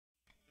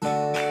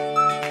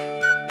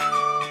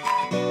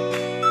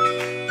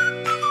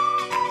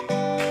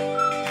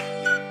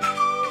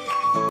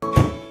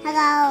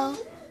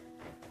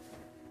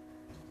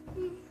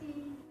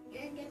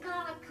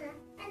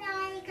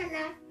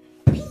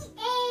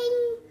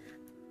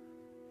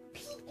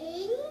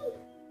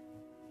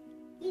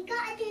You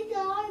gotta do the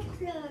arm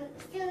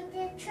floats, so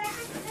the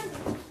tractor.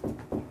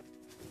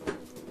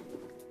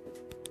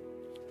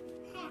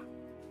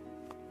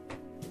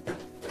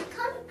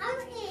 Come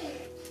out here.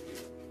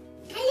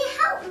 Can you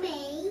help me?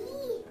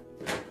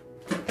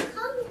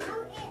 Come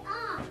out it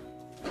up.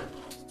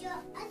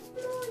 Just a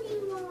small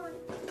one.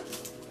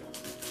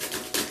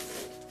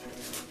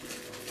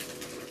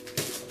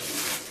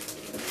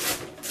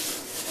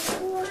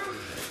 Wow.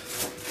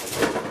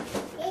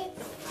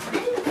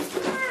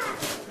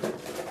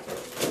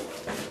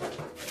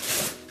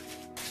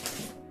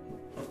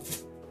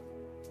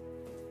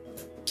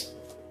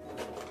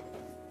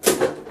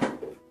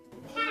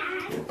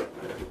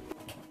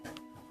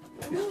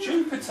 It's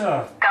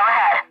Jupiter. Go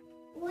ahead.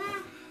 Wow.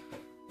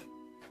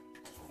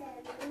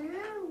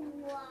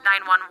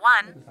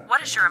 911, what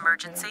is your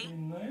emergency?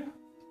 In there.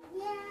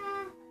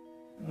 Yeah.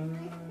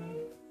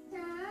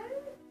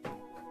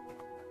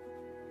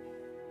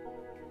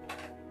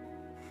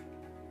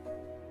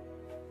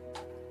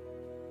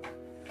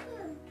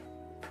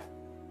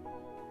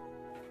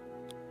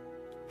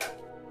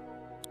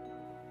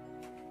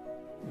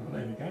 Oh,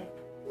 there we go.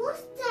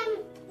 What's them?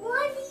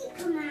 Why did he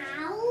come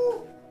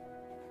out?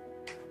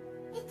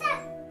 Is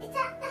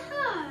that the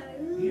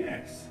hose?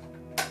 Yes.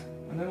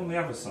 And then on the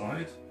other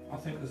side, I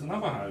think there's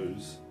another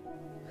hose.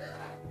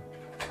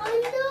 I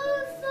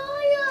know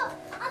fire!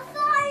 A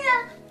fire!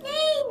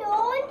 Nino,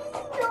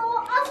 a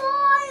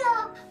fire!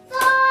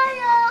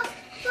 Fire!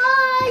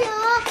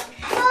 Fire!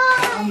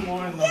 Fire!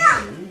 Unwind the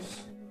hose,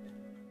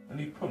 and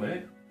you pull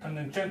it, and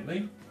then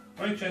gently,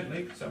 very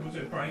gently, because that was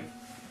a break,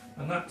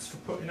 and that's for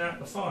putting out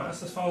the fire.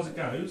 That's as far as it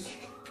goes,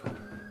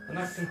 and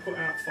that can put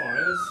out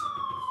fires.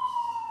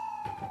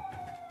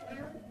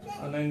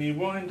 And then you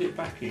wind it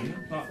back in,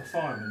 like the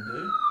firemen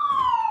do,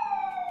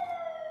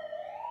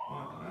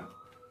 like that.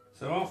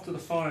 So after the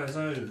fire's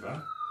over,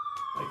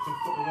 they can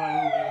put away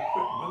all their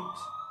equipment,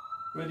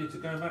 ready to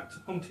go back to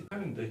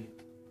Pontypandy.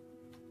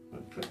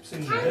 It clips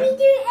in Can there. we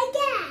do it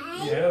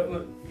again? Yeah,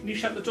 look, can you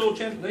shut the door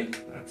gently?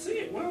 That's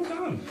it, well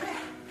done.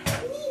 A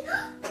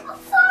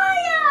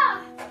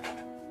fire!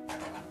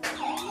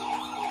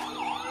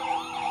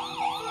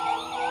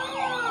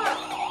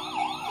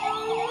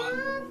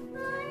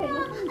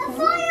 A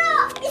fire!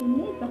 You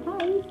need the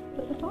hose to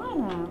put the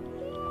fire out.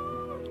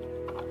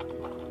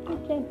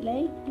 Just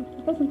gently.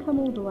 It doesn't come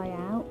all the way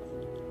out.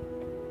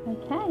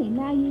 Okay,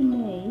 now you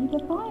need a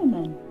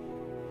fireman.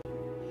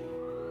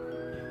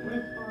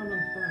 Where's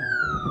Fireman Sam?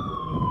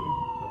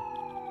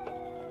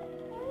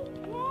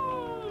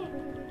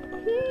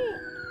 Thank you.